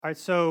All right,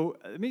 so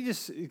let me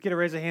just get a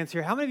raise of hands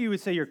here. How many of you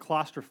would say you're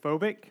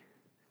claustrophobic?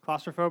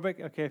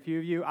 Claustrophobic? Okay, a few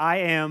of you. I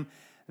am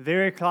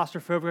very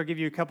claustrophobic. I'll give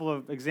you a couple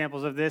of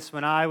examples of this.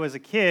 When I was a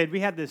kid,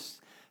 we had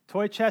this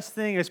toy chest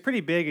thing. It was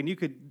pretty big, and you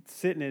could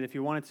sit in it if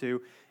you wanted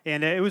to.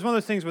 And it was one of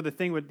those things where the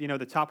thing would,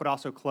 the top would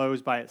also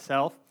close by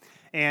itself.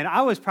 And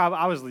I was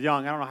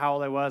young. I don't know how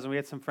old I was, and we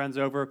had some friends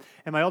over.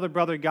 And my older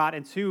brother got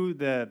into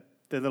the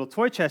little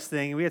toy chest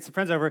thing, and we had some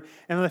friends over,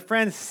 and the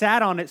friends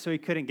sat on it so he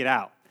couldn't get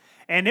out.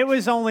 And it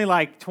was only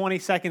like 20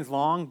 seconds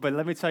long, but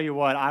let me tell you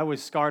what, I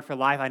was scarred for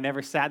life. I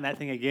never sat in that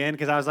thing again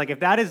because I was like,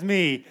 if that is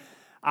me,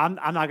 I'm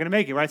not going to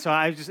make it, right? So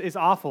it's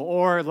awful.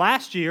 Or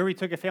last year, we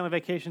took a family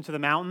vacation to the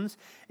mountains,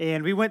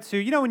 and we went to,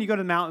 when you go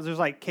to the mountains, there's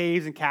like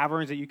caves and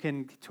caverns that you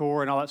can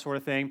tour and all that sort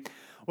of thing.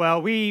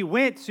 Well, we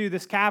went to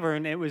this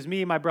cavern. It was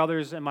me, my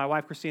brothers, and my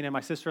wife, Christina, and my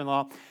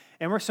sister-in-law.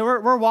 And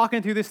we're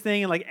walking through this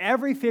thing, and like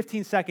every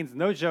 15 seconds,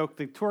 no joke,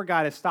 the tour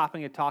guide is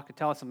stopping to talk to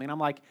tell us something. And I'm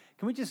like,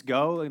 can we just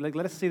go? Like,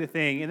 let us see the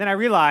thing. And then I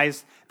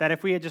realized that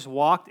if we had just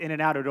walked in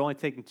and out, it would only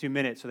take 2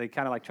 minutes. So they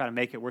kind of like try to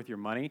make it worth your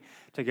money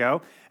to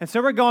go. And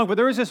so we're going, but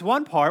there was this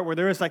one part where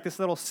there was like this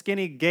little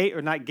skinny gate,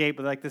 or not gate,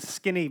 but like this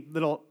skinny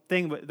little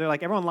thing. But they're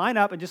like, everyone line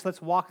up and just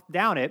let's walk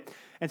down it.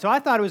 And so I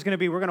thought it was going to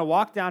be, we're going to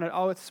walk down it.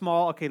 Oh, it's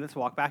small. Okay, let's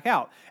walk back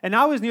out. And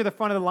I was near the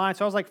front of the line,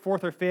 so I was like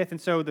fourth or fifth.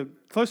 And so the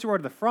closer we were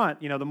to the front,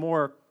 the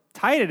more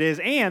tight it is,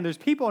 and there's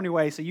people in your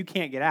way, so you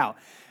can't get out.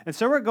 And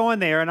so we're going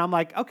there, and I'm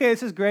like, okay,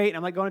 this is great. And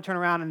I'm like going to turn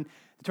around, and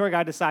the tour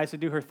guide decides to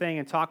do her thing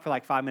and talk for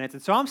like 5 minutes.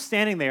 And so I'm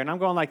standing there, and I'm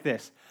going like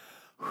this.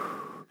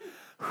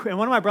 And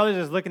one of my brothers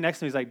is looking next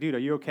to me. He's like, dude, are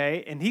you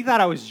okay? And he thought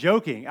I was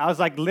joking. I was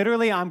like,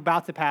 literally, I'm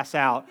about to pass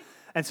out.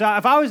 And so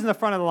if I was in the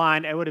front of the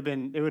line, it would have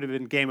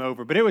been game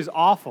over. But it was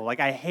awful. Like,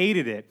 I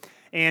hated it.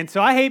 And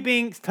so I hate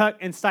being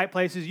stuck in tight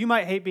places. You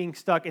might hate being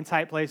stuck in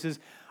tight places.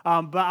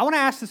 But I want to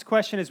ask this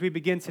question as we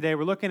begin today.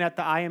 We're looking at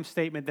the I am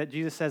statement that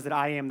Jesus says that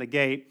I am the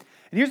gate.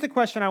 And here's the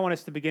question I want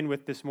us to begin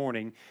with this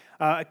morning.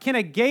 Can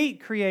a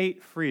gate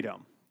create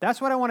freedom?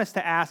 That's what I want us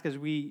to ask as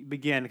we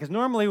begin. Because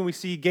normally when we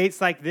see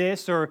gates like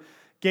this or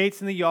gates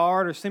in the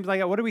yard or things like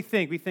that, what do we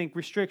think? We think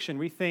restriction.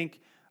 We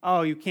think,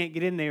 oh, you can't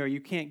get in there or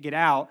you can't get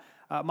out.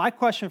 My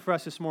question for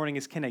us this morning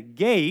is, can a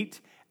gate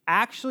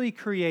actually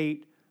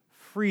create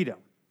freedom?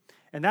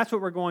 And that's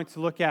what we're going to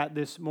look at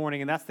this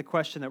morning, and that's the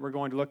question that we're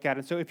going to look at.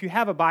 And so if you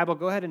have a Bible,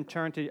 go ahead and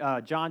turn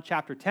to John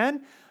chapter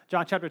 10.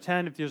 John chapter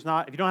 10, if you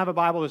don't have a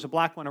Bible, there's a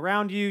black one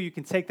around you. You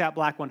can take that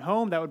black one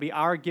home. That would be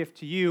our gift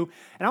to you.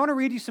 And I want to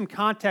read you some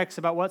context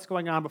about what's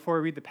going on before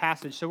we read the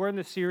passage. So we're in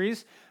this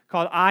series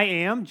called I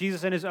Am,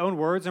 Jesus in his own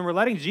words, and we're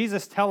letting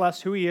Jesus tell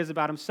us who he is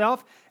about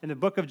himself. In the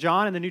book of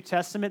John in the New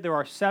Testament, there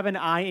are 7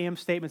 I Am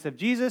statements of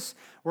Jesus.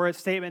 We're at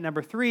statement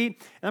number 3. And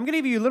I'm going to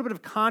give you a little bit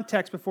of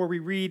context before we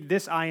read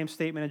this I Am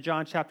statement in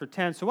John chapter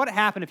 10. So what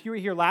happened, if you were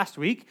here last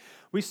week,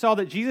 we saw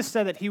that Jesus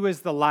said that he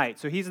was the light.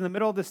 So he's in the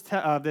middle of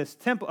the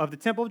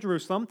temple of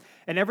Jerusalem,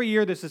 and every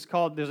year there's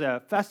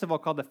a festival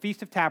called the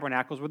Feast of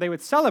Tabernacles where they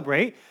would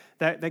celebrate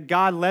that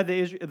God led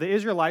the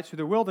Israelites through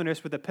the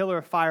wilderness with a pillar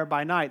of fire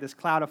by night, this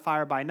cloud of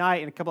fire by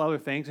night, and a couple other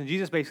things. And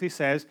Jesus basically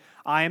says,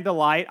 I am the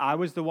light, I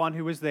was the one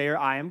who was there,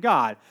 I am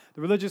God.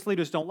 The religious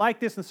leaders don't like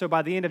this, and so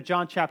by the end of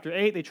John chapter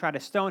 8, they try to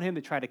stone him,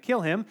 they try to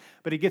kill him,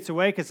 but he gets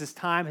away because his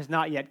time has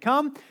not yet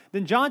come.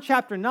 Then John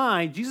chapter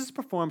 9, Jesus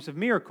performs a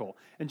miracle.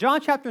 In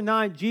John chapter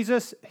 9,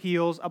 Jesus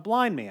heals a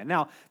blind man.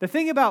 Now, the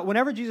thing about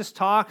whenever Jesus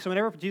talks, or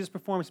whenever Jesus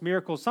performs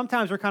miracles,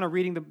 sometimes we're kind of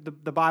reading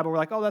the Bible, we're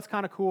like, oh, that's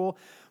kind of cool.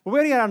 But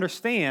what we got to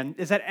understand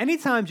is that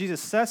anytime Jesus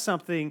says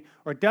something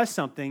or does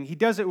something, he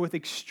does it with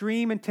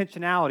extreme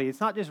intentionality. It's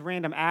not just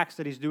random acts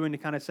that he's doing to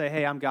kind of say,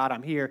 hey, I'm God,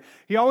 I'm here.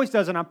 He always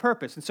does it on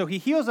purpose. And so he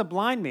heals a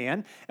blind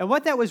man, and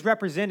what that was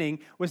representing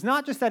was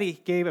not just that he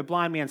gave a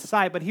blind man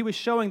sight, but he was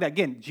showing that,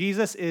 again,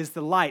 Jesus is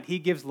the light. He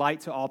gives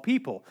light to all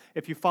people.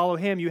 If you follow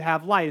him, you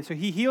have light. And so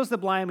he heals the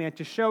blind man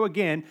to show,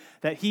 again,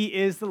 that he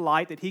is the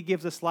light, that he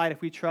gives us light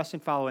if we trust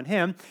and follow in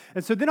him.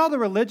 And so then all the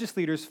religious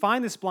leaders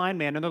find this blind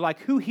man, and they're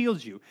like, who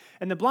healed you?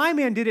 And the blind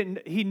man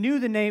he knew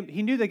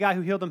the guy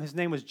who healed him, his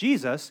name was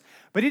Jesus,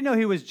 but he didn't know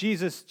he was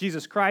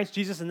Jesus Christ.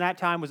 Jesus in that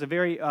time was a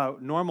very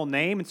normal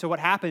name, and so what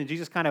happened,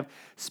 Jesus kind of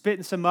spit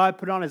in some mud,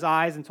 put it on his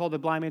eyes, and told the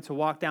blind man to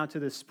walk down to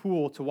this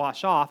pool to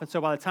wash off, and so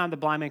by the time the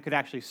blind man could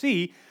actually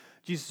see,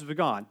 Jesus was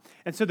gone.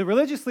 And so the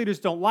religious leaders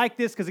don't like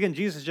this because, again,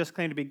 Jesus just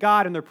claimed to be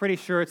God, and they're pretty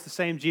sure it's the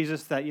same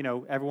Jesus that,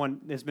 everyone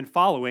has been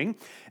following.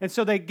 And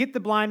so they get the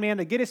blind man,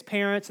 they get his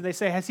parents, and they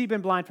say, has he been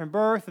blind from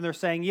birth? And they're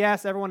saying,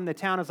 yes. Everyone in the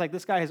town is like,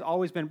 this guy has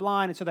always been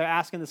blind. And so they're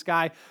asking this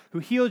guy who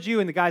healed you,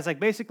 and the guy's like,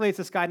 basically, it's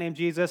this guy named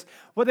Jesus.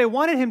 What they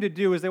wanted him to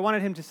do is they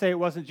wanted him to say it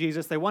wasn't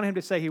Jesus. They wanted him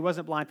to say he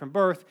wasn't blind from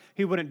birth.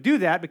 He wouldn't do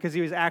that because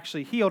he was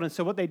actually healed. And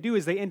so what they do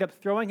is they end up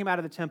throwing him out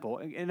of the temple.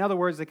 In other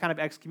words, they kind of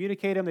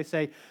excommunicate him. They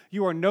say,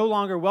 you are no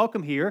longer welcome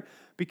here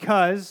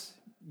because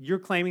you're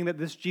claiming that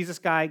this Jesus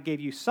guy gave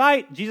you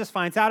sight. Jesus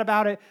finds out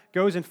about it,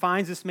 goes and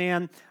finds this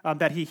man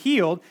that he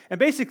healed, and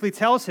basically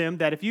tells him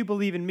that if you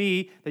believe in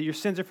me, that your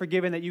sins are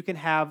forgiven, that you can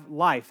have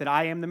life, that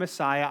I am the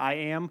Messiah, I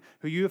am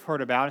who you have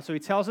heard about. And so he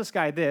tells this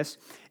guy this,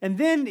 and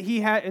then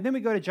we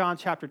go to John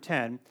chapter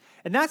 10,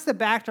 And that's the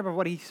backdrop of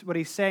what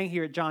he's saying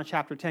here at John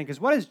chapter 10, because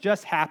what has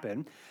just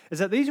happened is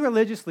that these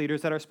religious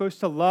leaders that are supposed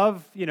to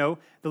love, the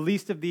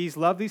least of these,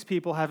 love these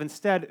people, have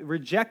instead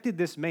rejected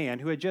this man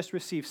who had just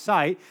received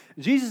sight.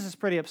 Jesus is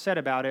pretty upset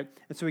about it,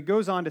 and so he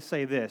goes on to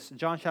say this.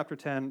 John chapter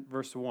 10,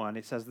 verse 1,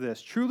 he says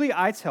this, "Truly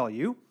I tell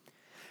you,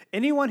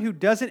 anyone who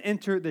doesn't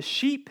enter the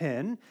sheep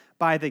pen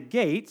by the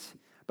gate,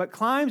 but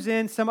climbs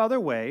in some other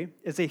way,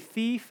 is a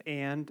thief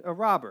and a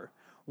robber.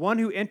 One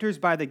who enters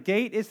by the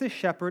gate is the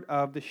shepherd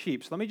of the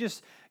sheep." So let me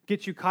just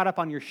get you caught up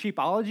on your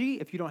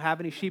sheepology. If you don't have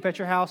any sheep at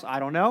your house, I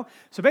don't know.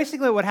 So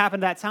basically what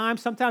happened that time,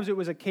 sometimes it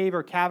was a cave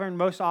or cavern.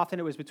 Most often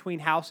it was between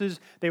houses.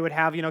 They would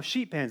have,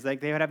 sheep pens. Like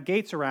they would have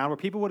gates around where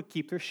people would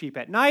keep their sheep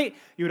at night.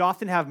 You would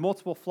often have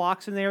multiple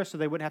flocks in there, so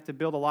they wouldn't have to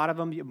build a lot of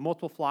them.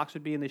 Multiple flocks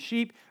would be in the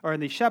sheep or in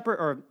the shepherd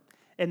or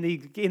in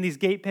these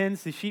gate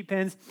pens, the sheep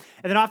pens.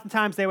 And then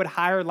oftentimes they would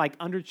hire like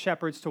under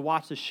shepherds to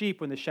watch the sheep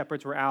when the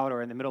shepherds were out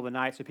or in the middle of the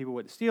night so people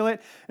wouldn't steal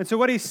it. And so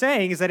what he's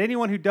saying is that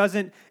anyone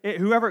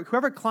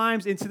whoever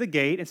climbs into the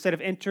gate instead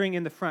of entering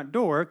in the front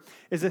door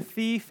is a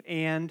thief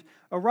and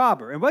a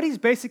robber. And what he's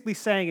basically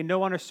saying in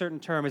no uncertain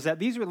term is that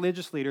these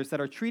religious leaders that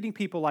are treating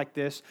people like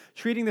this,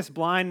 treating this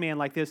blind man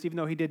like this, even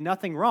though he did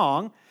nothing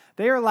wrong,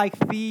 they are like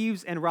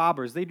thieves and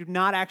robbers. They do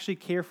not actually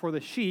care for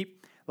the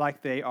sheep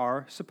like they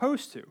are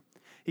supposed to.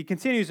 He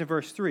continues in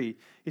verse 3.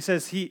 He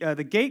says,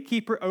 the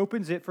gatekeeper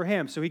opens it for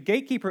him. So the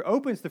gatekeeper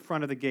opens the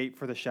front of the gate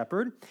for the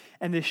shepherd,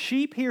 and the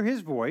sheep hear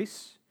his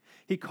voice.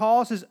 He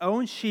calls his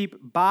own sheep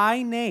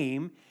by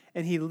name,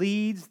 and he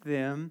leads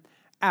them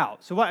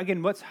out. So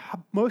what's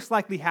most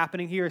likely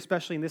happening here,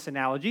 especially in this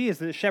analogy, is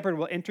that the shepherd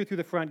will enter through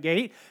the front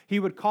gate. He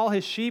would call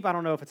his sheep. I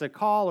don't know if it's a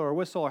call or a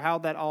whistle or how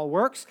that all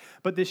works,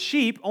 but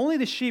only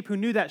the sheep who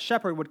knew that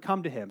shepherd would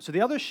come to him. So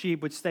the other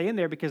sheep would stay in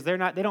there because they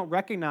don't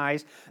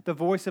recognize the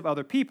voice of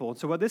other people. And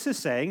so what this is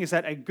saying is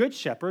that a good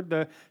shepherd,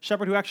 the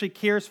shepherd who actually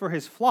cares for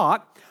his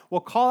flock,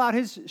 will call out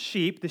his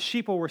sheep. The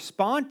sheep will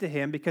respond to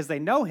him because they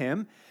know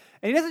him.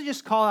 And he doesn't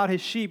just call out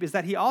his sheep, is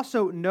that he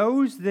also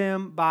knows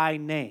them by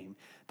name.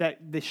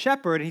 That the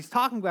shepherd, and he's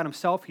talking about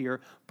himself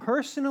here,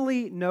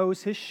 personally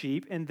knows his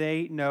sheep and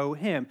they know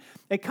him.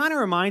 It kind of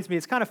reminds me,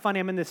 it's kind of funny,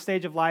 I'm in this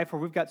stage of life where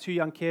we've got 2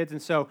 young kids,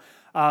 and so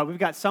we've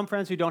got some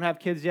friends who don't have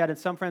kids yet and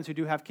some friends who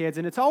do have kids,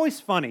 and it's always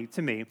funny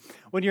to me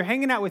when you're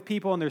hanging out with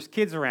people and there's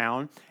kids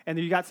around, and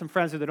you got some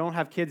friends who don't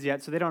have kids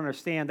yet, so they don't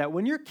understand that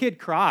when your kid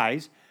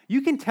cries,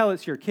 you can tell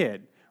it's your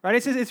kid. Right?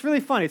 It's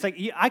really funny. It's like,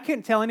 I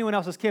can't tell anyone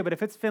else's kid, but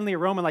if it's Finley or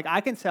Roman, like, I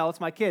can tell it's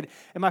my kid.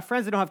 And my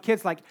friends that don't have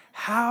kids, like,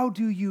 how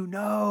do you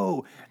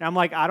know? And I'm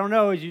like, I don't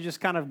know. You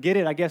just kind of get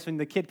it, I guess, when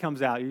the kid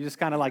comes out. You're just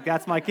kind of like,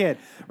 that's my kid.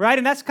 Right?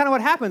 And that's kind of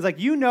what happens. Like,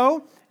 you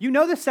know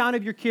the sound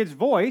of your kid's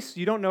voice.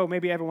 You don't know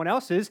maybe everyone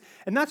else's.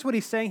 And that's what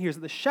he's saying here, is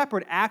that the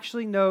shepherd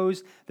actually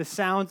knows the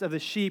sounds of the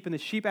sheep, and the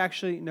sheep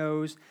actually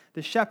knows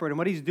the shepherd. And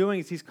what he's doing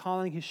is he's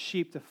calling his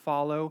sheep to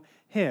follow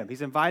him.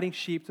 He's inviting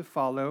sheep to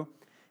follow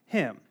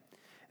him.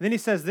 Then he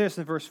says this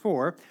in verse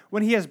 4,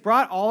 when he has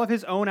brought all of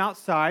his own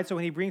outside, so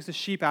when he brings the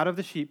sheep out of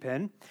the sheep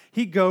pen,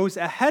 he goes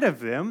ahead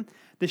of them.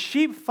 The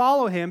sheep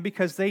follow him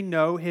because they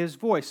know his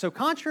voice. So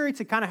contrary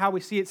to kind of how we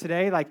see it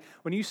today, like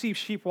when you see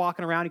sheep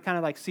walking around, you kind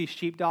of like see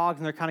sheepdogs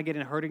and they're kind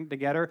of herding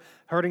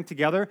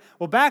together.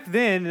 Well, back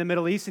then in the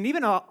Middle East, and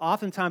even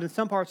oftentimes in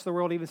some parts of the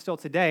world, even still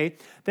today,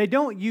 they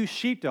don't use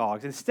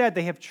sheepdogs. Instead,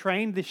 they have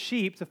trained the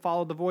sheep to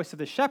follow the voice of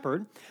the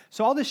shepherd.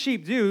 So all the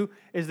sheep do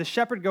is the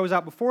shepherd goes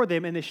out before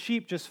them and the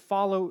sheep just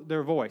follow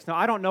their voice. Now,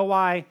 I don't know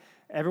why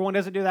everyone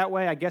doesn't do that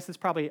way. I guess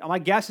my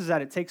guess is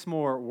that it takes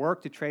more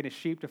work to train a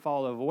sheep to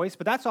follow a voice,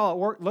 but that's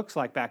all it looks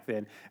like back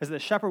then, is that the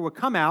shepherd would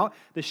come out,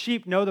 the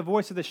sheep know the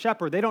voice of the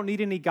shepherd. They don't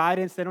need any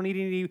guidance. They don't need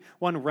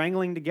anyone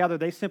wrangling together.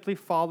 They simply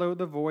follow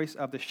the voice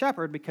of the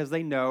shepherd because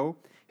they know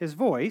his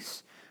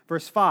voice.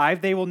 Verse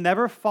 5, they will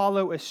never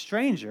follow a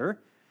stranger.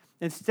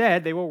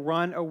 Instead, they will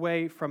run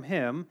away from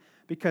him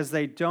because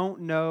they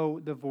don't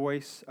know the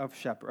voice of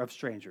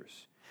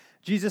strangers.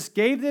 Jesus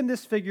gave them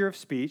this figure of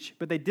speech,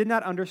 but they did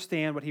not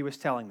understand what he was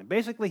telling them.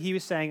 Basically, he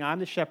was saying, I'm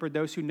the shepherd.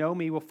 Those who know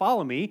me will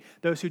follow me.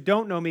 Those who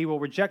don't know me will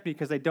reject me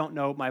because they don't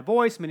know my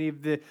voice. Many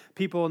of the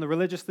people and the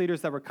religious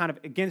leaders that were kind of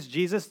against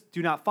Jesus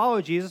do not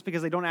follow Jesus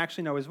because they don't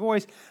actually know his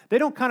voice. They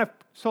don't kind of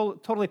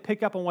totally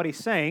pick up on what he's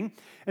saying.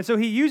 And so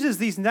he uses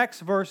these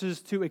next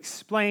verses to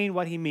explain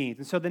what he means.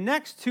 And so the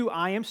next 2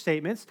 I am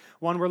statements,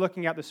 one we're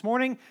looking at this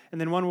morning, and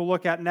then one we'll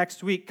look at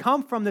next week,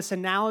 come from this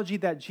analogy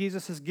that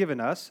Jesus has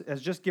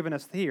just given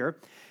us here.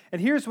 And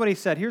here's what he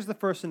said. Here's the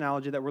first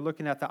analogy that we're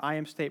looking at, the I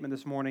am statement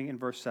this morning in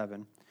verse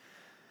 7. It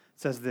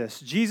says this,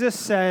 Jesus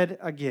said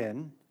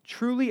again,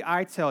 truly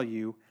I tell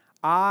you,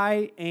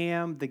 I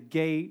am the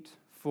gate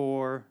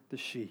for the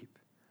sheep.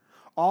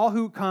 All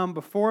who come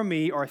before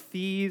me are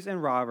thieves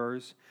and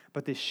robbers,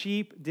 but the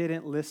sheep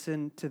didn't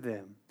listen to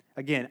them.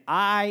 Again,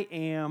 I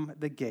am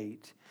the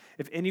gate.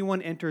 If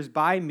anyone enters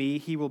by me,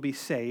 he will be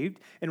saved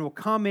and will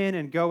come in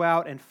and go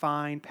out and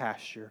find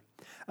pasture.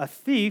 A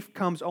thief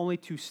comes only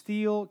to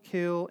steal,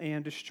 kill,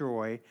 and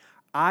destroy.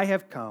 I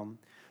have come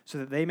so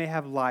that they may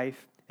have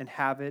life and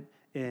have it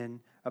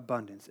in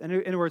abundance.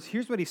 In other words,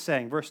 here's what he's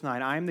saying. Verse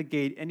 9, I am the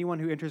gate. Anyone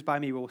who enters by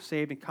me will be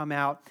saved and come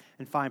out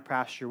and find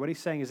pasture. What he's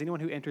saying is anyone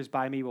who enters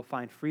by me will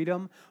find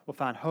freedom, will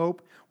find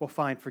hope, will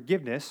find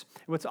forgiveness.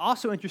 And what's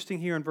also interesting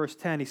here in verse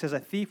 10, he says, a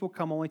thief will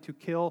come only to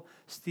kill,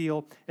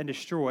 steal, and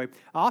destroy.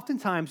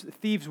 Oftentimes,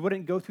 thieves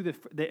wouldn't go through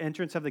the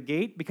entrance of the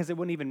gate because it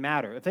wouldn't even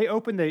matter. If they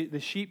open the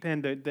sheep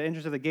pen, the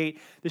entrance of the gate,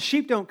 the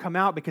sheep don't come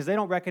out because they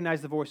don't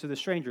recognize the voice of the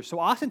stranger. So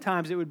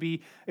oftentimes, it would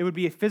be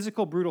a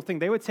physical, brutal thing.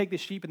 They would take the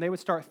sheep and they would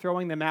start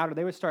throwing them out, or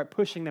they would start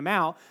pushing them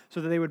out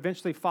so that they would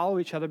eventually follow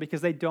each other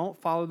because they don't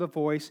follow the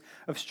voice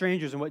of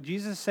strangers. And what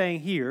Jesus is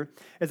saying here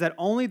is that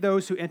only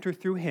those who enter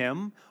through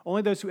him,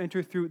 only those who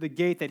enter through the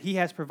gate that he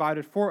has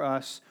provided for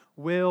us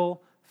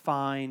will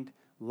find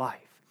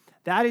life.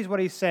 That is what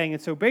he's saying.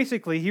 And so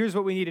basically, here's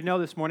what we need to know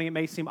this morning. It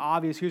may seem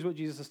obvious. Here's what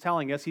Jesus is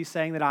telling us. He's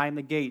saying that I am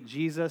the gate.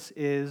 Jesus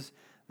is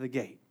the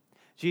gate.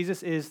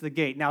 Jesus is the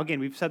gate. Now, again,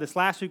 we've said this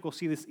last week. We'll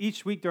see this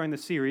each week during the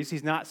series.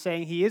 He's not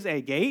saying he is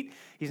a gate.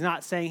 He's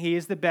not saying he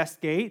is the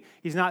best gate.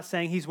 He's not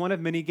saying he's one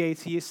of many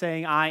gates. He is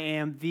saying, I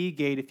am the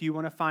gate. If you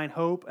want to find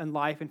hope and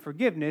life and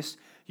forgiveness,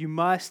 you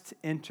must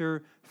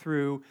enter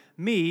through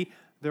me.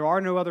 There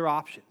are no other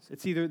options.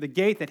 It's either the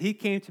gate that he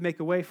came to make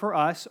a way for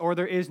us, or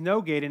there is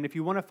no gate. And if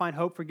you want to find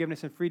hope,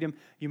 forgiveness, and freedom,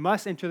 you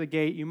must enter the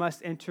gate. You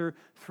must enter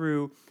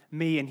through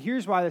me. And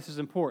here's why this is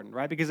important,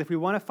 right? Because if we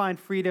want to find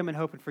freedom and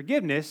hope and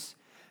forgiveness,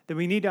 then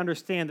we need to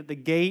understand that the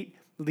gate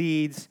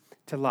leads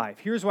to life.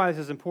 Here's why this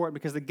is important,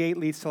 because the gate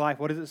leads to life.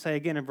 What does it say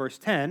again in verse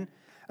 10?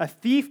 A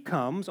thief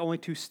comes only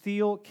to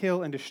steal,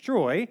 kill, and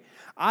destroy.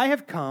 I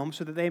have come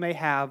so that they may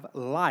have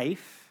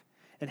life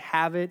and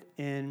have it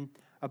in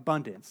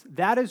abundance.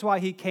 That is why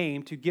he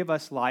came, to give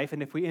us life,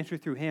 and if we enter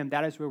through him,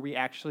 that is where we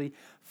actually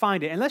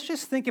find it. And let's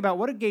just think about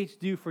what do gates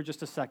do for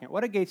just a second.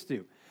 What do gates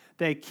do?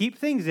 They keep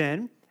things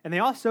in, and they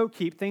also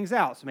keep things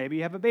out. So maybe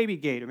you have a baby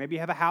gate, or maybe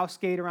you have a house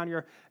gate around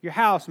your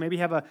house. Maybe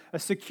you have a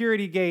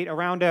security gate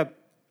around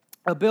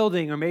a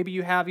building, or maybe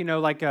you have,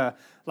 like a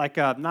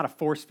not a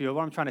force field.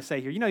 What I'm trying to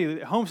say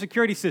here, home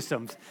security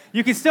systems.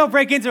 You can still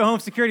break into a home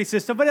security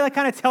system, but it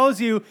kind of tells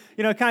you,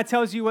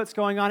 what's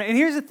going on. And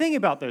here's the thing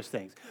about those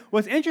things.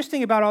 What's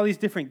interesting about all these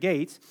different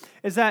gates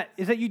is that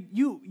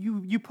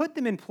you put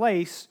them in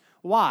place.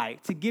 Why?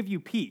 To give you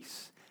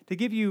peace. To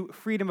give you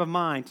freedom of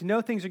mind, to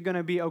know things are going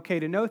to be okay,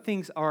 to know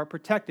things are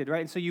protected, right?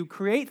 And so you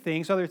create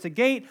things, whether it's a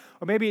gate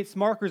or maybe it's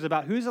markers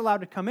about who's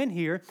allowed to come in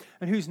here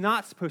and who's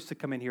not supposed to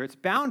come in here. It's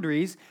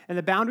boundaries, and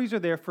the boundaries are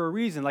there for a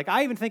reason. Like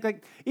I even think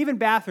even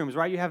bathrooms,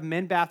 right? You have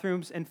men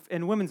bathrooms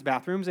and women's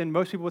bathrooms, and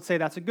most people would say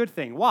that's a good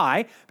thing.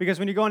 Why? Because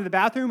when you go into the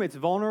bathroom, it's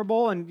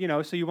vulnerable, and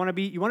so you want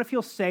to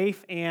feel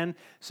safe and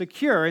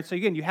secure. And so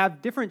again, you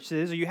have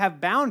differences, or you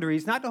have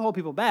boundaries, not to hold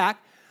people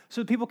back,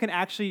 so people can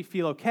actually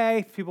feel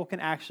okay, people can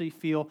actually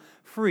feel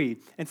free.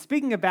 And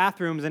speaking of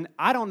bathrooms, and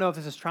I don't know if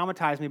this has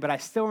traumatized me, but I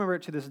still remember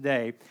it to this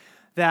day,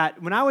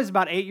 that when I was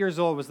about 8 years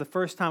old was the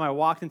first time I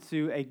walked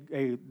into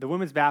the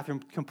women's bathroom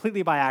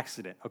completely by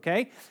accident,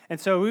 okay? And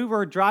so we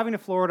were driving to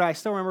Florida. I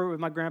still remember it with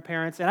my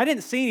grandparents, and I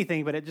didn't see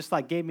anything, but it just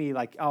gave me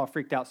I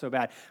freaked out so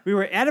bad. We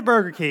were at a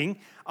Burger King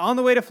on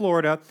the way to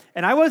Florida,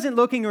 and I wasn't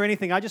looking or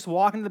anything. I just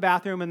walked into the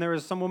bathroom, and there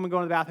was some woman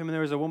going to the bathroom, and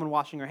there was a woman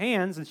washing her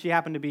hands, and she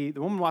happened to be,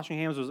 the woman washing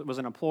her hands was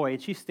an employee,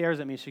 and she stares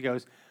at me, and she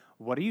goes,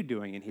 "What are you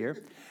doing in here?"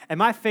 And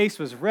my face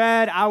was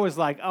red. I was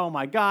like, oh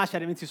my gosh, I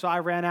didn't mean to. So I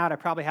ran out. I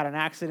probably had an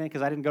accident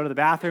because I didn't go to the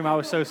bathroom. I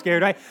was so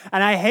scared, right?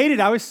 And I hated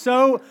it. I was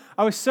so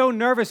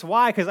nervous.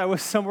 Why? Because I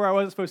was somewhere I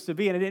wasn't supposed to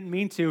be, and I didn't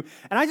mean to.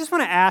 And I just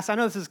want to ask, I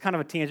know this is kind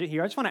of a tangent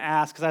here. I just want to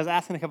ask, because I was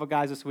asking a couple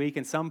guys this week,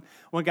 and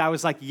one guy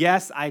was like,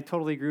 yes, I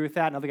totally agree with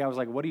that. Another guy was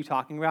like, what are you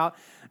talking about?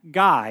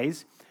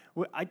 Guys,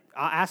 I'll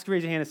ask you to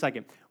raise your hand in a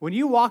second. When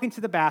you walk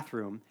into the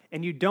bathroom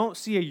and you don't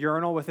see a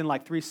urinal within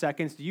 3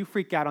 seconds, do you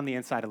freak out on the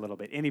inside a little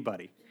bit?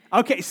 Anybody?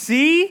 Okay,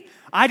 see?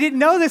 I didn't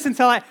know this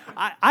until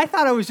I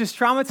thought I was just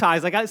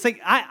traumatized.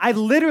 I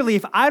literally,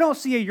 if I don't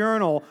see a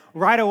urinal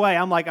right away,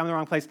 I'm in the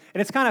wrong place.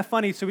 And it's kind of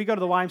funny. So we go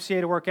to the YMCA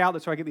to work out.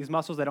 That's where I get these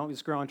muscles that don't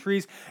just grow on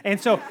trees.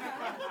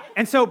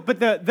 But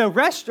the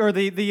rest, or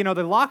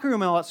the locker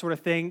room and all that sort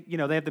of thing,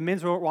 they have the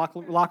men's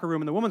locker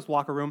room and the women's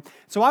locker room.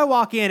 So I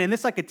walk in, and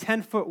it's a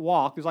 10-foot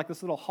walk. There's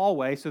this little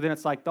hallway. So then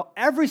it's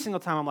every single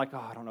time I'm oh,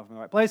 I don't know if I'm in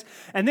the right place.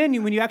 And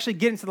then when you actually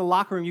get into the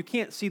locker room, you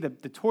can't see the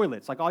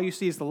toilets. All you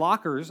see is the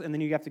lockers, and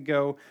then you have to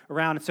go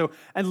around.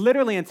 And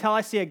literally until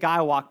I see a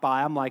guy walk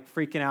by, I'm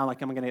freaking out.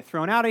 Am I going to get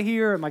thrown out of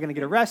here? Am I going to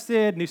get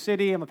arrested? New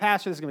city, I'm a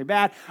pastor. This is going to be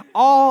bad.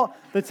 All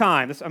the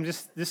time. I'm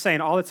just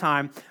saying, all the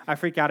time I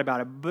freak out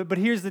about it. But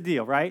here's the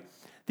deal, right?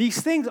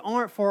 These things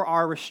aren't for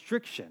our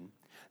restriction.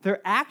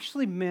 They're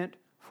actually meant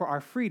for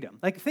our freedom.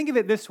 Think of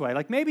it this way.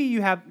 Maybe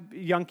you have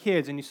young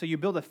kids, and so you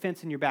build a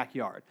fence in your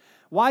backyard.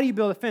 Why do you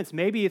build a fence?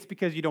 Maybe it's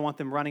because you don't want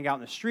them running out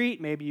in the street.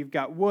 Maybe you've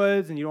got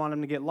woods, and you don't want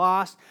them to get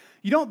lost.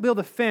 You don't build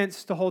a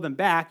fence to hold them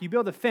back. You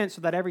build a fence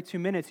so that every 2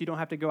 minutes you don't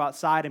have to go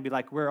outside and be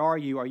like, where are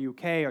you? Are you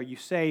okay? Are you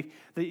safe?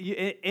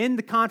 In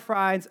the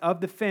confines of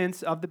the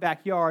fence of the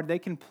backyard, they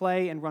can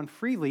play and run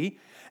freely,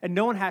 and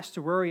no one has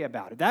to worry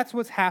about it. That's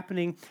what's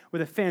happening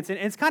with a fence. And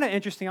it's kind of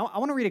interesting. I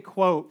want to read a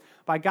quote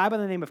by a guy by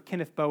the name of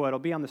Kenneth Boa. It'll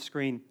be on the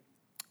screen.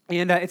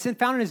 And it's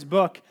found in his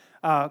book,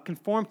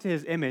 Conform to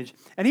His Image.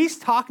 And he's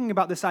talking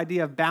about this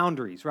idea of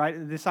boundaries, right?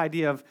 This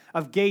idea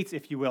of gates,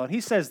 if you will. And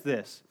he says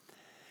this.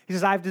 He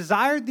says, I've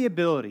desired the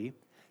ability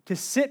to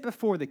sit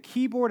before the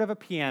keyboard of a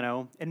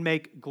piano and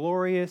make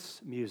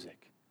glorious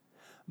music.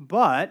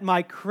 But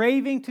my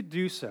craving to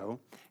do so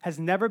has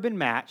never been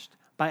matched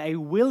by a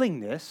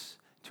willingness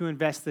to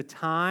invest the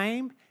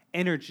time,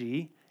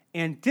 energy,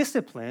 and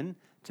discipline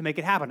to make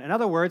it happen. In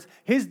other words,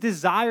 his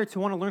desire to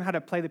want to learn how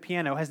to play the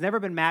piano has never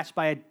been matched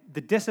by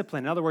the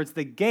discipline. In other words,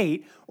 the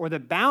gate or the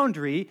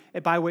boundary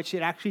by which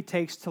it actually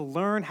takes to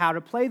learn how to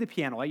play the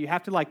piano. Right? You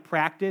have to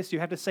practice. You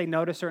have to say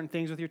no to certain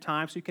things with your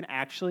time so you can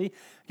actually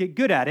get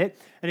good at it.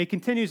 And he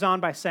continues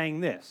on by saying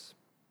this.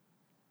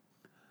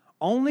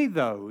 Only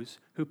those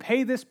who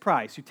pay this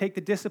price, who take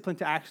the discipline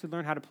to actually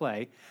learn how to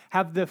play,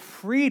 have the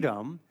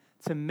freedom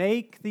to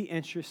make the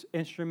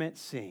instrument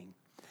sing.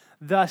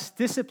 Thus,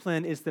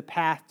 discipline is the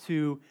path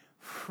to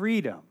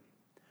freedom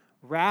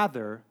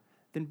rather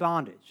than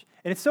bondage.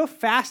 And it's so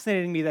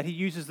fascinating to me that he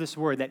uses this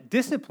word, that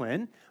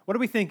discipline. What do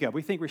we think of?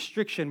 We think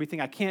restriction. We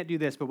think I can't do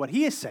this. But what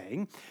he is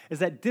saying is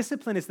that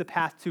discipline is the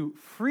path to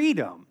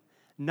freedom,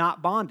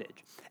 not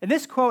bondage. And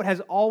this quote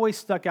has always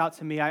stuck out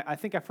to me. I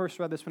think I first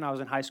read this when I was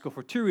in high school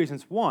for two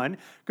reasons. One,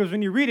 because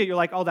when you read it, you're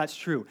like, oh, that's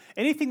true.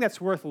 Anything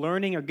that's worth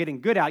learning or getting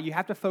good at, you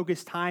have to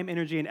focus time,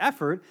 energy, and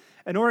effort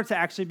in order to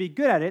actually be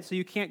good at it, so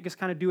you can't just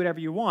kind of do whatever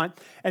you want.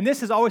 And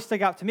this has always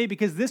stuck out to me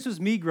because this was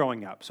me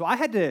growing up. So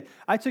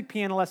I took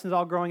piano lessons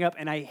all growing up,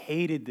 and I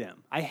hated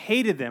them. I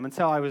hated them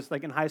until I was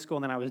in high school,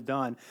 and then I was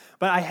done.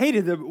 But I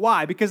hated them.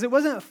 Why? Because it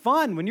wasn't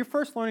fun. When you're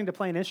first learning to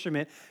play an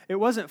instrument, it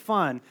wasn't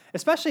fun.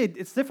 Especially,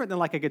 it's different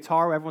than a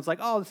guitar where everyone's like,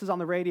 oh, this is on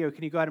the radio.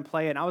 Can you go ahead and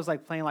play it? And I was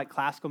playing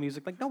classical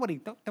music. Nobody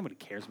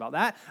cares about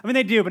that. I mean,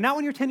 they do, but not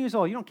when you're 10 years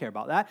old. You don't care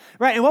about that,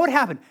 right? And what would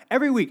happen?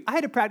 Every week, I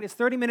had to practice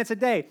 30 minutes a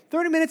day.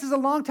 30 minutes is a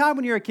long time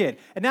when you're a kid.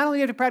 And not only do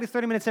you have to practice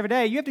 30 minutes every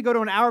day, you have to go to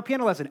an hour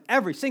piano lesson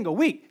every single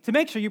week to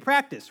make sure you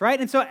practice, right?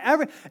 And so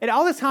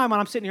all this time when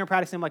I'm sitting here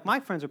practicing, I'm like, my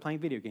friends are playing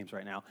video games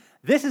right now.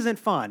 This isn't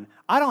fun.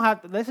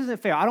 This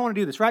isn't fair. I don't want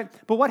to do this, right?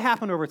 But what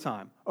happened over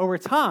time? Over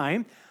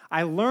time,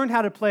 I learned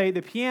how to play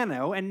the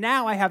piano, and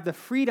now I have the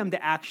freedom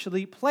to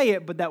actually play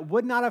it, but that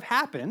would not have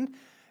happened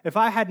if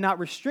I had not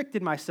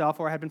restricted myself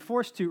or had been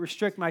forced to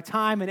restrict my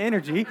time and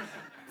energy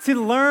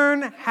to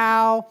learn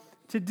how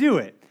to do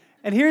it.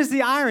 And here's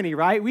the irony,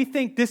 right? We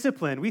think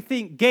discipline, we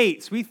think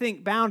gates, we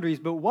think boundaries,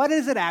 but what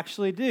does it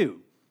actually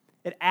do?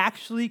 It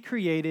actually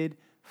created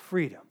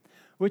freedom,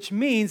 which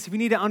means we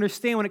need to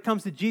understand when it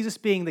comes to Jesus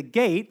being the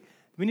gate,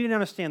 we need to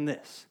understand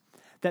this,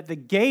 that the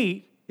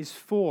gate is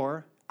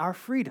for our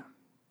freedom.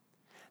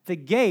 The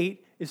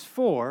gate is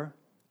for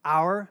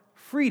our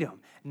freedom,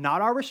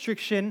 not our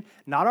restriction,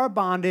 not our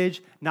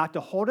bondage, not to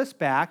hold us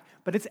back,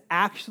 but it's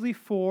actually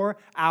for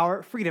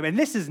our freedom. And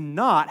this is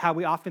not how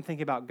we often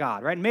think about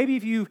God, right? Maybe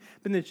if you've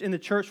been in the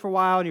church for a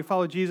while and you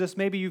follow Jesus,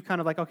 maybe you've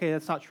kind of okay,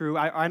 that's not true.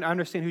 I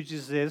understand who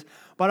Jesus is.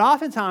 But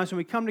oftentimes when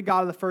we come to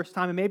God the first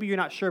time, and maybe you're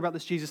not sure about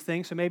this Jesus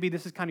thing, so maybe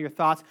this is kind of your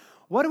thoughts,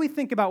 what do we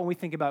think about when we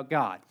think about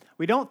God?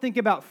 We don't think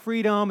about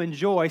freedom and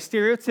joy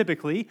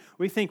stereotypically.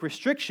 We think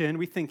restriction.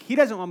 We think he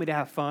doesn't want me to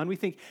have fun. We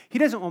think he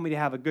doesn't want me to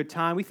have a good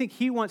time. We think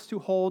he wants to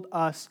hold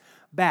us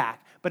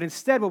back. But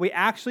instead, what we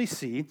actually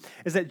see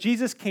is that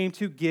Jesus came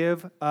to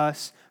give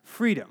us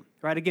freedom,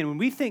 right? Again, when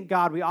we think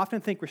God, we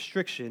often think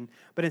restriction,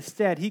 but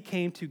instead, he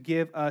came to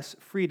give us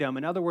freedom.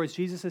 In other words,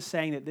 Jesus is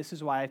saying that this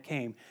is why I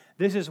came.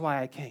 This is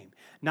why I came.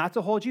 Not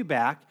to hold you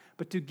back,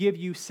 but to give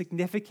you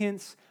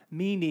significance,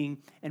 meaning,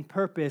 and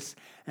purpose.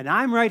 And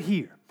I'm right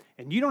here.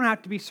 And you don't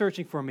have to be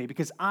searching for me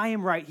because I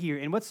am right here.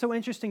 And what's so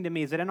interesting to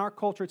me is that in our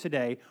culture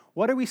today,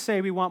 what do we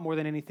say we want more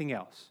than anything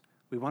else?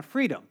 We want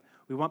freedom.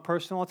 We want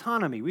personal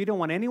autonomy. We don't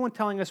want anyone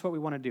telling us what we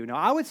want to do. Now,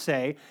 I would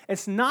say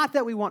it's not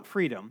that we want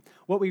freedom.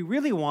 What we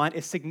really want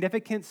is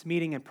significance,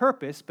 meaning, and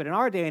purpose. But in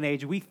our day and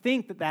age, we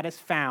think that that is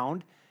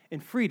found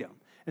in freedom.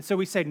 And so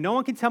we say, no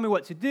one can tell me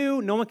what to do.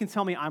 No one can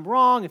tell me I'm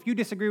wrong. If you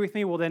disagree with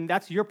me, well, then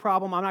that's your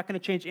problem. I'm not going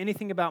to change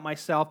anything about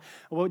myself.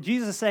 What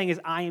Jesus is saying is,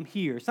 I am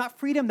here. It's not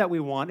freedom that we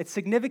want. It's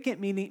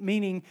significant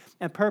meaning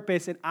and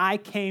purpose. And I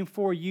came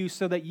for you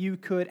so that you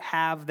could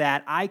have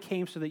that. I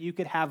came so that you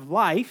could have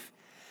life,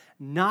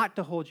 not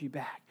to hold you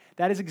back.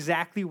 That is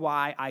exactly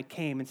why I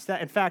came. In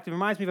fact, it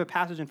reminds me of a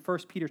passage in 1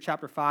 Peter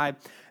chapter 5.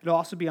 It'll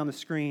also be on the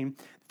screen.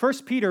 1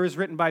 Peter is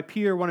written by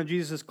Peter, one of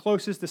Jesus'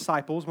 closest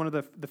disciples, one of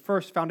the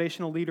first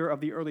foundational leader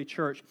of the early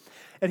church.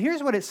 And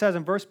here's what it says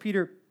in 1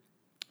 Peter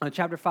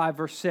chapter 5,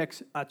 verse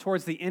 6,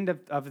 towards the end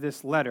of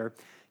this letter.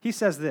 He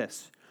says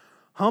this,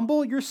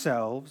 humble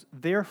yourselves,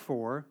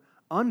 therefore,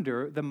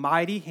 under the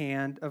mighty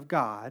hand of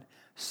God,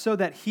 so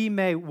that he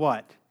may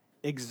what?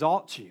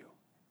 Exalt you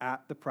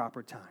at the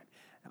proper time.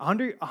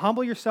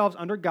 Humble yourselves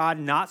under God,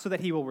 not so that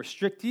he will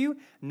restrict you,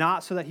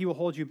 not so that he will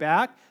hold you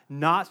back,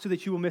 not so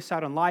that you will miss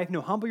out on life.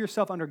 No, humble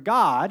yourself under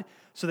God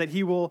so that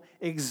he will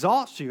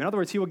exalt you. In other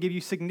words, he will give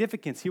you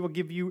significance. He will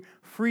give you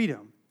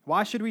freedom.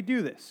 Why should we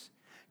do this?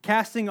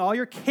 Casting all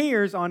your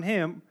cares on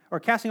him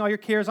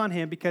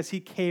because he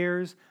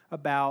cares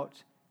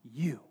about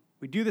you.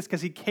 We do this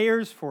because he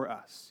cares for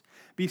us.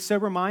 Be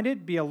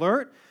sober-minded, be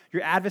alert.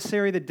 Your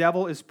adversary, the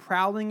devil, is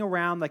prowling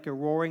around like a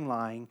roaring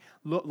lion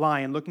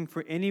looking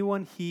for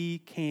anyone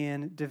he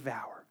can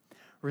devour.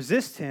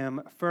 Resist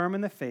him, firm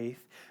in the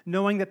faith,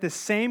 knowing that the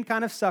same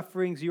kind of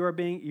sufferings you are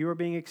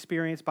being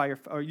experienced by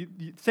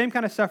same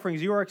kind of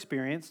sufferings you are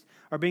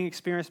being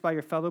experienced by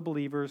your fellow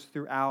believers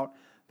throughout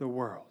the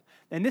world.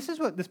 And this is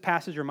what this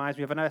passage reminds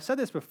me of, and I've said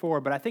this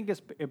before, but I think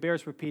it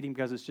bears repeating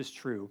because it's just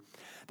true,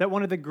 that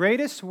one of the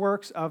greatest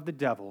works of the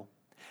devil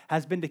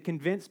has been to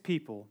convince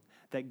people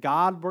that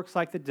God works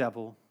like the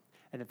devil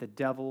and that the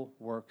devil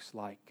works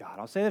like God.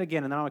 I'll say that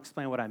again, and then I'll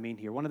explain what I mean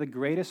here. One of the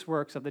greatest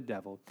works of the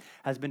devil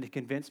has been to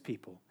convince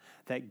people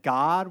that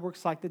God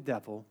works like the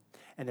devil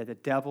and that the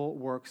devil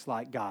works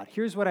like God.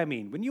 Here's what I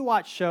mean. When you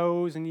watch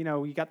shows and,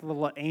 you got the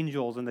little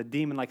angels and the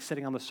demon like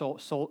sitting on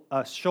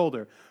the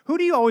shoulder, who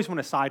do you always want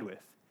to side with?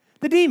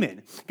 The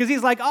demon, because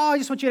he's like, oh, I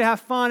just want you to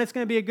have fun. It's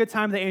going to be a good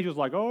time. The angel's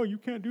like, oh, you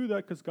can't do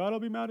that because God will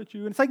be mad at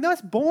you. And it's like, no,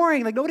 it's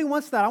boring. Like, nobody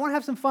wants that. I want to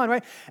have some fun,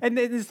 right? And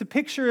there's the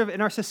picture of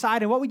in our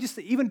society, and what we just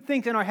even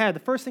think in our head,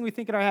 the first thing we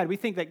think in our head, we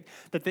think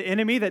that the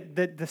enemy,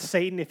 that the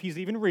Satan, if he's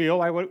even real,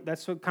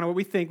 that's kind of what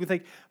we think. We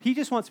think, he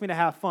just wants me to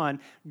have fun.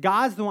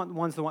 God's the one that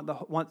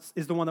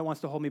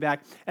wants to hold me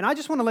back. And I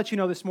just want to let you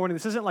know this morning,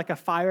 this isn't like a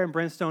fire and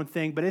brimstone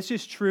thing, but it's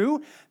just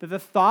true that the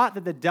thought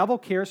that the devil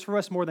cares for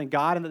us more than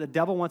God and that the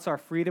devil wants our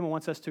freedom and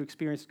wants us to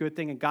experience good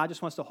thing and God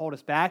just wants to hold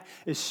us back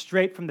is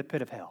straight from the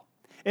pit of hell.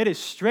 It is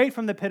straight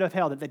from the pit of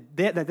hell that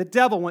the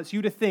devil wants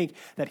you to think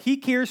that he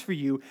cares for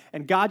you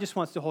and God just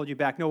wants to hold you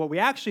back. No, what we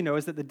actually know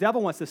is that the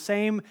devil wants the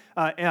same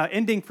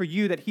ending for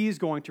you that he's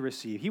going to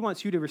receive. He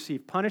wants you to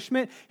receive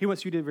punishment. He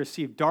wants you to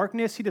receive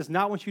darkness. He does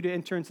not want you to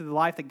enter into the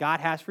life that God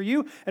has for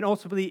you and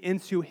ultimately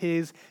into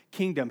his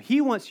kingdom.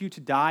 He wants you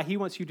to die. He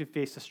wants you to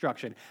face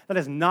destruction. That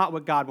is not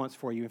what God wants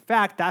for you. In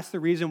fact, that's the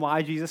reason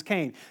why Jesus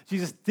came.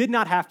 Jesus did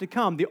not have to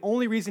come. The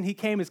only reason he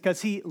came is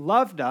because he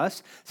loved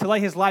us to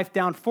lay his life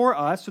down for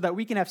us so that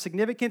we can have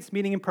significance,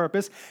 meaning, and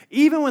purpose,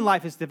 even when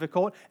life is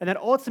difficult, and that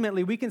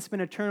ultimately we can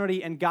spend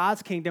eternity in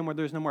God's kingdom where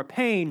there's no more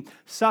pain,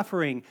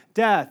 suffering,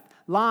 death,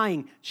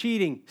 lying,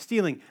 cheating,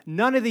 stealing,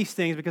 none of these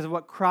things because of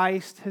what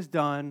Christ has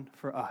done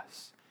for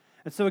us.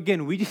 And so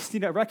again, we just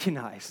need to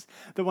recognize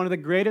that one of the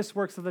greatest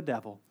works of the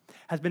devil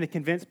has been to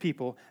convince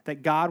people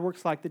that God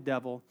works like the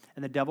devil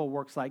and the devil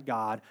works like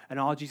God. And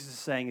all Jesus is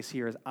saying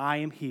is I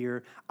am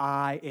here,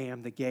 I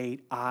am the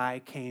gate,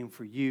 I came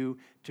for you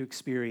to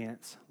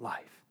experience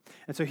life.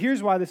 And so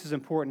here's why this is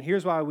important.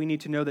 Here's why we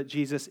need to know that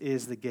Jesus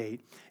is the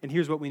gate. And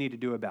here's what we need to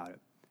do about it.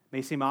 It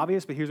may seem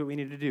obvious, but here's what we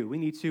need to do. We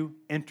need to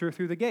enter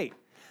through the gate.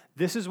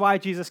 This is why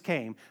Jesus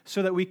came,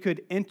 so that we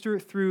could enter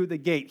through the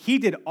gate. He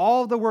did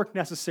all the work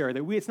necessary.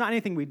 It's not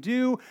anything we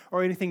do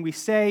or anything we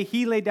say.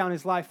 He laid down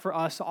his life for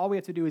us. So all we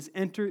have to do is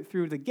enter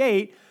through the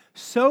gate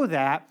so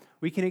that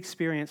we can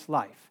experience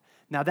life.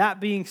 Now, that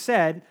being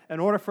said, in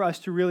order for us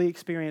to really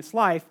experience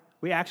life,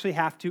 we actually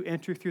have to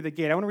enter through the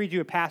gate. I want to read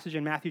you a passage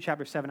in Matthew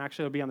chapter 7.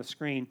 Actually, it'll be on the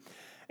screen.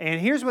 And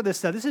here's what this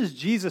says. This is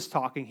Jesus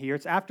talking here.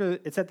 It's at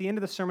the end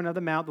of the Sermon on the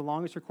Mount, the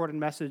longest recorded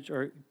message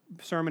or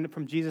sermon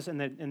from Jesus in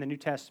the New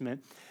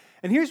Testament.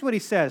 And here's what he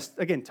says,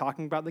 again,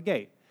 talking about the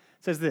gate.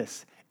 It says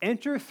this,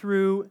 enter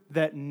through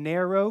that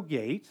narrow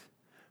gate,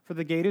 for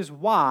the gate is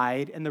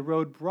wide and the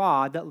road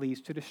broad that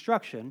leads to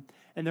destruction,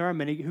 and there are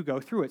many who go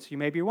through it. So you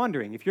may be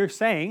wondering, if you're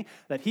saying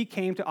that he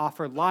came to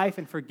offer life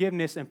and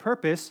forgiveness and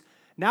purpose,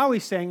 now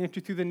he's saying enter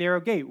through the narrow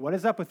gate. What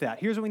is up with that?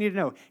 Here's what we need to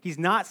know. He's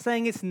not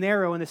saying it's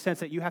narrow in the sense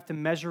that you have to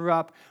measure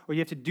up or you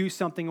have to do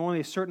something,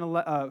 only a certain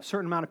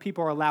amount of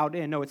people are allowed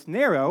in. No, it's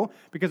narrow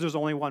because there's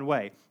only one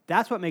way.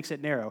 That's what makes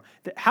it narrow.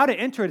 How to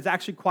enter it is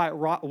actually quite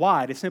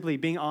wide. It's simply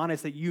being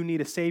honest that you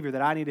need a Savior,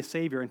 that I need a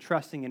Savior, and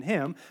trusting in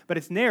him. But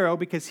it's narrow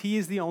because he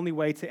is the only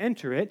way to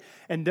enter it.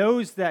 And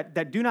those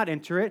that do not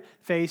enter it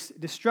face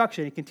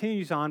destruction. He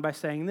continues on by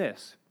saying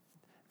this,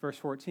 verse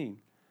 14.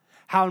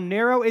 How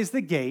narrow is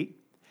the gate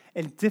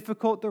and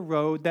difficult the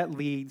road that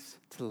leads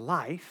to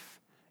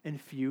life,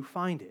 and few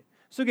find it.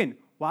 So again,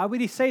 why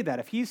would he say that?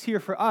 If he's here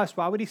for us,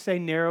 why would he say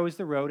narrow is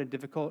the road and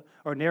difficult,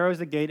 or narrow is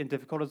the gate and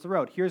difficult is the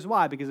road? Here's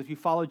why, because if you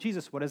follow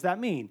Jesus, what does that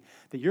mean?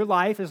 That your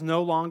life is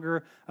no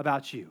longer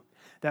about you.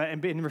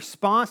 That in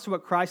response to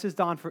what Christ has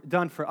done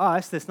for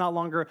us, it's not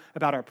longer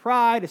about our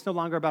pride, it's no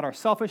longer about our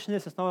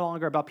selfishness, it's no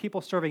longer about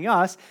people serving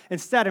us.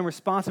 Instead, in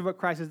response to what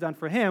Christ has done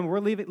for him, we're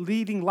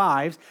leading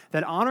lives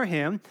that honor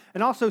him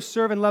and also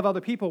serve and love other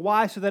people.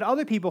 Why? So that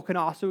other people can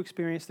also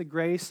experience the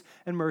grace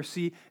and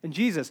mercy in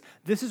Jesus.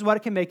 This is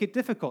what can make it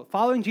difficult.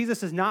 Following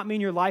Jesus does not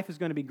mean your life is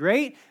going to be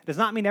great. It does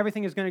not mean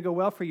everything is going to go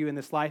well for you in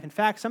this life. In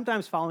fact,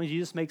 sometimes following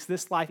Jesus makes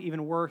this life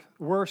even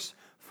worse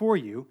for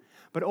you.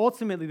 But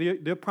ultimately,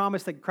 the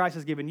promise that Christ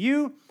has given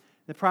you,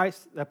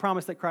 The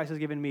promise that Christ has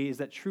given me is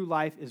that true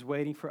life is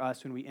waiting for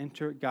us when we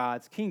enter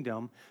God's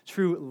kingdom.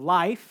 True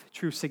life,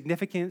 true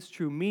significance,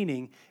 true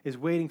meaning is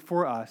waiting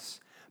for us,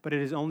 but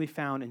it is only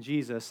found in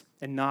Jesus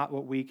and not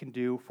what we can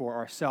do for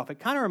ourselves. It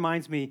kind of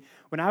reminds me,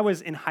 when I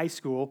was in high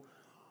school,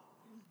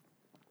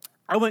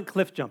 I went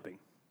cliff jumping.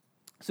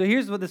 So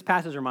here's what this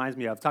passage reminds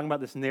me of, talking about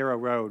this narrow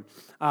road.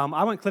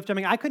 I went cliff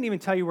jumping. I couldn't even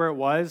tell you where it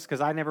was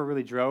because I never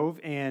really drove.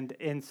 And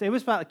so it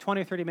was about like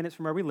 20 or 30 minutes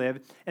from where we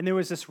lived. And there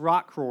was this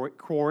rock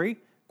quarry,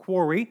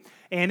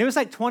 and it was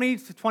like 20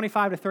 to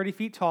 25 to 30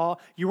 feet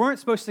tall. You weren't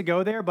supposed to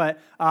go there, but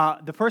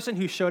the person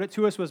who showed it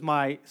to us was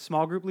my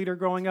small group leader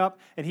growing up,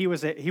 and he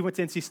went to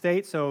NC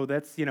State, so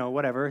that's,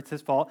 whatever, it's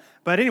his fault.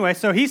 But anyway,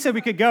 so he said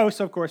we could go,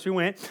 so of course we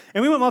went.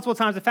 And we went multiple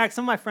times. In fact,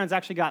 some of my friends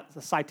actually got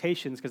the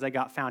citations because they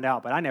got found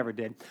out, but I never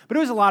did. But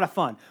it was a lot of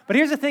fun. But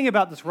here's the thing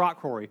about this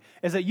rock quarry,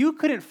 is that you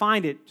couldn't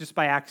find it just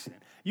by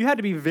accident. You had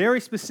to be very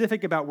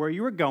specific about where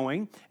you were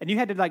going, and you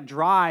had to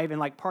drive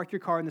and park your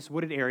car in this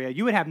wooded area.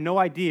 You would have no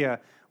idea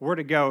where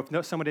to go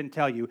if someone didn't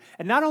tell you.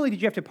 And not only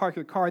did you have to park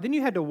your car, then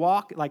you had to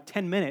walk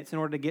 10 minutes in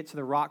order to get to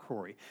the rock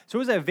quarry. So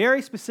it was a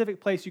very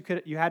specific place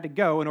you had to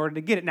go in order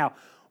to get it. Now,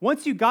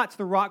 once you got to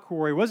the rock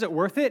quarry, was it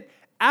worth it?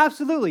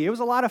 Absolutely. It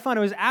was a lot of fun.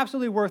 It was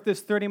absolutely worth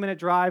this 30-minute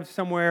drive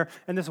somewhere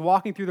and this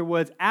walking through the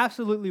woods.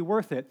 Absolutely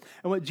worth it.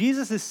 And what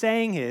Jesus is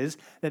saying is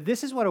that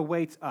this is what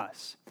awaits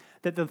us.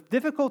 That the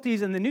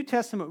difficulties in the New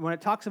Testament, when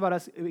it talks about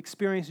us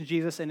experiencing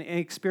Jesus and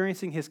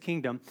experiencing his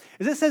kingdom,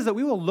 is it says that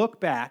we will look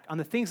back on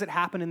the things that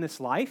happen in this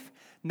life.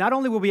 Not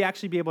only will we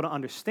actually be able to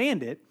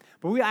understand it,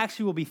 but we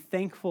actually will be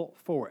thankful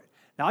for it.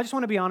 Now, I just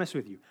want to be honest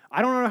with you.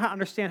 I don't know how to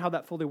understand how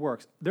that fully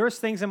works. There's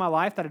things in my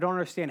life that I don't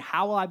understand.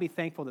 How will I be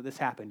thankful that this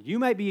happened? You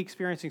might be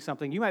experiencing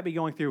something. You might be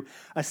going through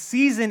a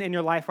season in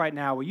your life right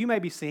now where you may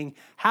be seeing,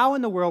 how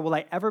in the world will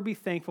I ever be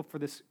thankful for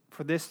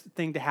this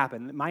thing to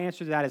happen? My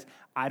answer to that is,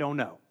 I don't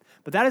know.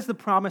 But that is the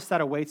promise that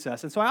awaits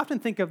us. And so I often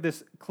think of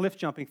this cliff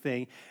jumping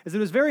thing as it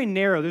was very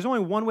narrow. There's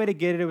only one way to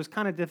get it. It was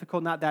kind of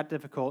difficult, not that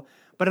difficult.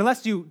 But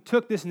unless you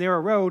took this narrow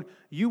road,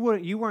 you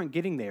weren't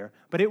getting there.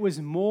 But it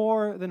was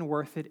more than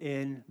worth it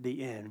in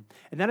the end.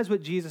 And that is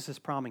what Jesus is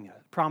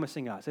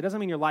promising us. It doesn't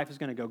mean your life is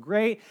going to go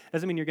great. It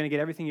doesn't mean you're going to get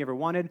everything you ever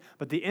wanted.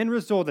 But the end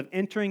result of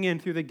entering in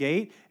through the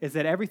gate is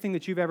that everything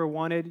that you've ever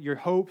wanted, your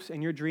hopes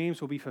and your dreams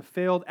will be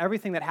fulfilled.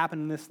 Everything that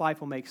happened in this life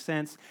will make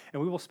sense.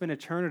 And we will spend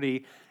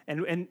eternity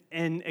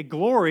and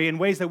glory in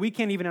ways that we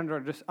can't even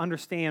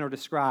understand or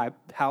describe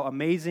how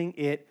amazing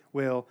it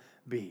will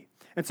be.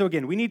 And so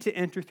again, we need to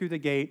enter through the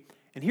gate.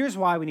 And here's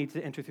why we need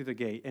to enter through the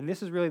gate. And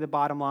this is really the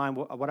bottom line,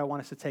 what I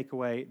want us to take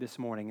away this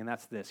morning, and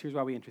that's this. Here's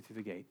why we enter through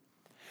the gate.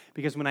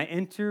 Because when I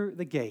enter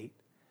the gate,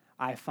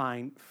 I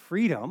find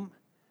freedom,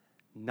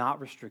 not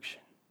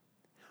restriction.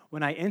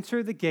 When I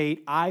enter the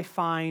gate, I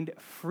find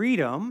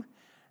freedom,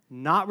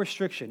 not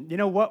restriction. You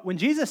know what? When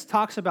Jesus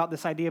talks about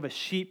this idea of a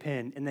sheep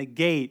pen and the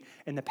gate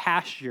and the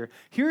pasture,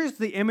 here's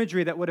the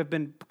imagery that would have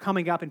been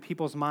coming up in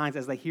people's minds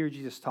as they hear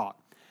Jesus talk.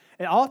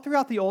 And all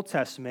throughout the Old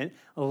Testament,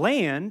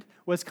 land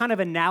was kind of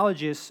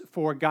analogous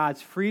for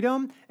God's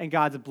freedom and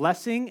God's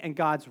blessing and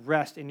God's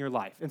rest in your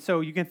life. And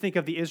so you can think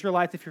of the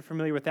Israelites, if you're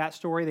familiar with that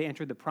story. They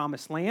entered the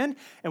promised land,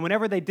 and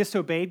whenever they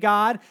disobeyed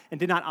God and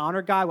did not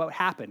honor God, what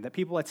happened? That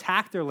people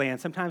attacked their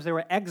land. Sometimes they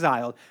were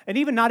exiled. And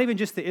not even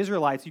just the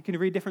Israelites. You can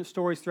read different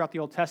stories throughout the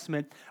Old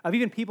Testament of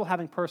even people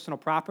having personal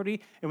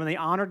property. And when they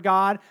honored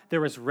God,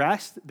 there was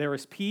rest, there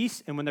was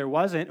peace. And when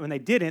they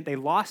didn't, they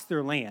lost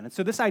their land. And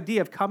so this idea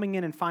of coming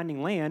in and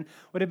finding land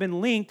would have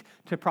been linked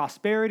to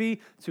prosperity,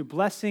 to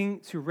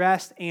blessing, to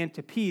rest, and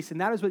to peace. And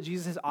that is what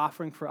Jesus is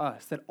offering for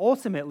us, that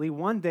ultimately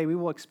one day we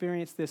will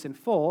experience this in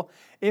full.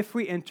 If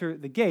we enter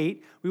the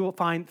gate, we will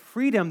find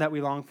freedom that we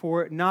long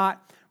for,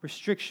 not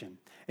restriction.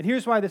 And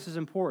here's why this is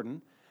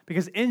important,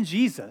 because in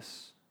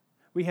Jesus,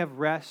 we have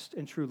rest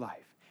and true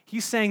life.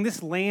 He's saying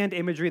this land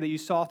imagery that you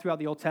saw throughout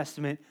the Old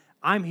Testament,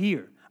 I'm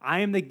here. I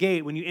am the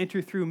gate. When you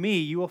enter through me,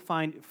 you will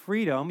find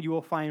freedom, you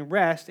will find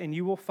rest, and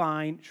you will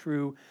find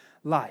true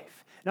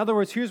life. In other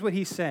words, here's what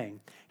he's saying.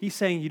 He's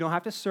saying you don't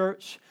have to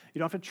search. You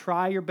don't have to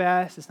try your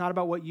best. It's not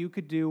about what you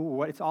could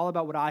do. It's all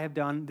about what I have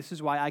done. This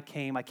is why I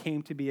came. I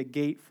came to be a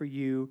gate for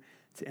you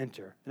to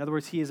enter. In other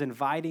words, he is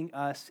inviting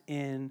us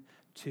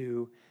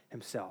into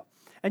himself.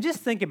 And just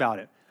think about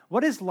it.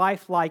 What is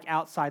life like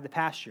outside the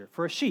pasture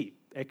for a sheep?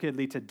 It could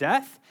lead to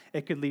death.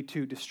 It could lead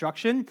to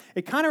destruction.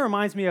 It kind of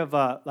reminds me of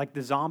like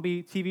the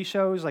zombie TV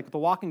shows, like The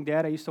Walking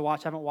Dead I used to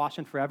watch. I haven't watched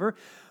in forever.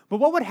 But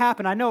what would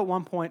happen, I know at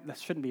one point, this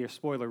shouldn't be a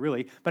spoiler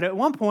really, but at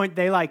one point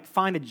they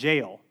find a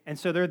jail. And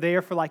so they're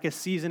there for a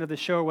season of the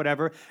show or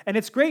whatever. And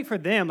it's great for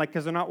them,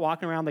 because they're not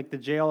walking around the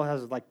jail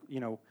has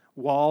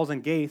walls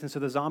and gates, and so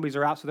the zombies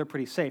are out, so they're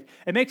pretty safe.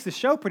 It makes the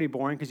show pretty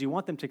boring because you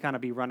want them to kind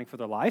of be running for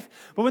their life.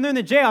 But when they're in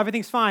the jail,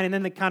 everything's fine, and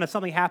then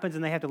something happens,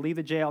 and they have to leave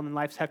the jail, and then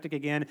life's hectic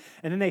again.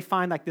 And then they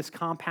find this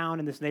compound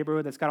in this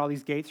neighborhood that's got all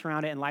these gates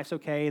around it, and life's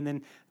okay, and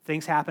then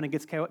things happen, and it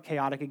gets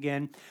chaotic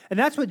again. And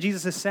that's what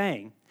Jesus is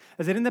saying,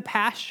 is that in the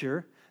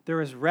pasture,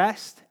 there is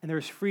rest and there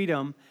is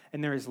freedom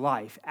and there is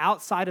life.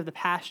 Outside of the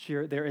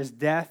pasture, there is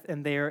death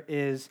and there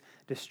is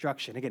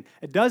destruction. Again,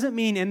 it doesn't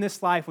mean in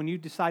this life when you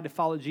decide to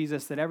follow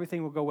Jesus that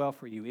everything will go well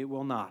for you. It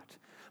will not.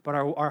 But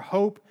our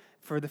hope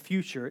for the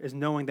future is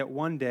knowing that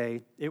one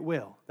day it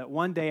will. That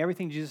one day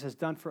everything Jesus has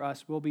done for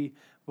us will be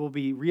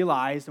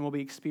realized and will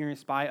be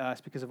experienced by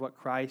us because of what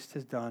Christ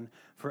has done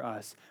for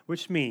us.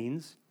 Which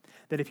means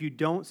that if you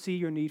don't see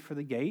your need for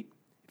the gate,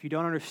 if you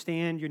don't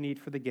understand your need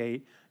for the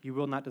gate, you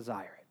will not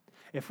desire it.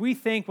 If we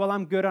think, well,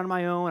 I'm good on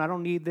my own, I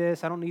don't need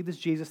this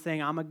Jesus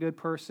thing, I'm a good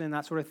person,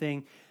 that sort of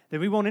thing, then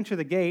we won't enter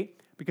the gate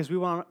because we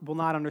will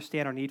not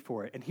understand our need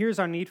for it. And here's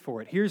our need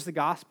for it. Here's the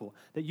gospel,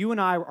 that you and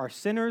I are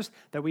sinners,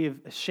 that we have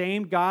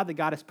shamed God, that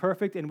God is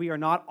perfect, and we are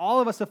not. All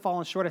of us have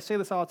fallen short. I say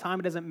this all the time.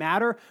 It doesn't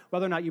matter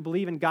whether or not you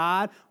believe in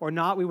God or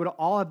not. We would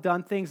all have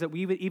done things that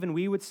we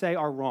would say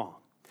are wrong.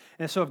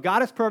 And so if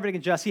God is perfect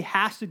and just, he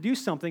has to do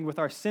something with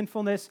our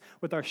sinfulness,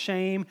 with our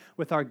shame,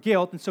 with our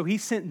guilt. And so he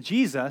sent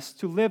Jesus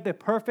to live the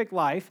perfect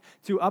life,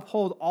 to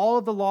uphold all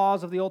of the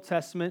laws of the Old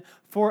Testament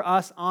for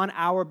us on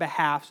our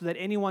behalf, so that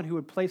anyone who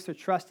would place their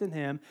trust in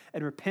him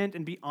and repent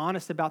and be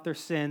honest about their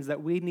sins,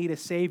 that we need a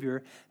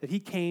Savior, that he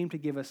came to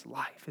give us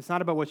life. It's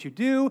not about what you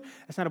do.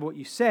 It's not about what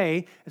you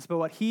say. It's about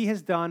what he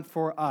has done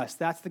for us.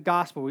 That's the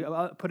gospel. We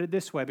put it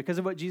this way. Because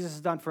of what Jesus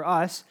has done for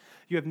us,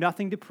 you have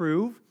nothing to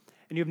prove,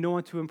 and you have no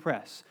one to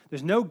impress.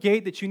 There's no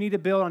gate that you need to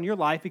build on your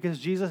life because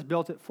Jesus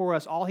built it for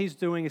us. All he's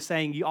doing is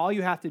saying, all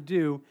you have to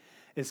do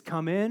is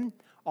come in.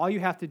 All you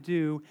have to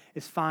do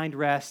is find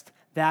rest.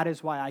 That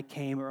is why I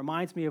came. It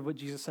reminds me of what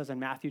Jesus says in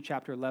Matthew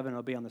chapter 11.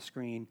 It'll be on the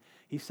screen.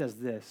 He says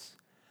this,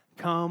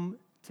 come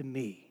to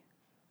me.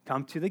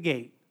 Come to the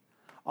gate,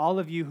 all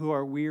of you who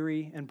are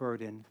weary and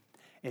burdened,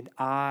 and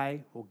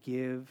I will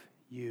give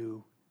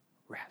you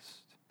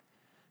rest.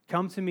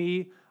 Come to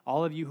me,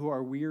 all of you who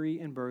are weary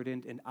and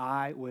burdened, and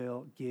I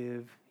will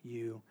give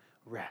you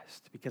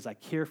rest because I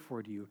care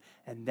for you,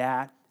 and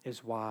that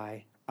is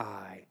why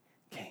I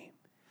came.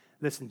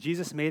 Listen,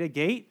 Jesus made a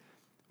gate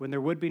when there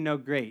would be no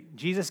gate.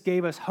 Jesus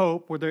gave us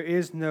hope where there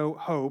is no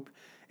hope,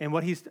 and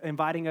what he's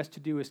inviting us to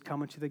do is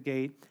come into the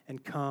gate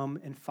and come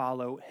and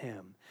follow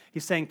him.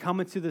 He's saying, come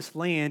into this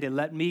land and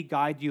let me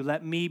guide you.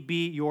 Let me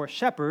be your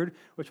shepherd,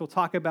 which we'll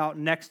talk about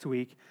next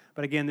week.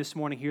 But again, this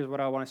morning, here's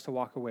what I want us to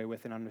walk away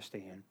with and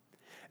understand.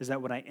 Is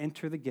that when I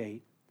enter the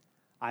gate,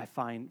 I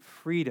find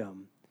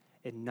freedom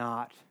and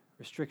not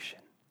restriction.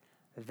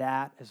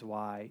 That is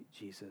why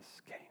Jesus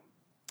came.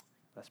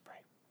 Let's pray.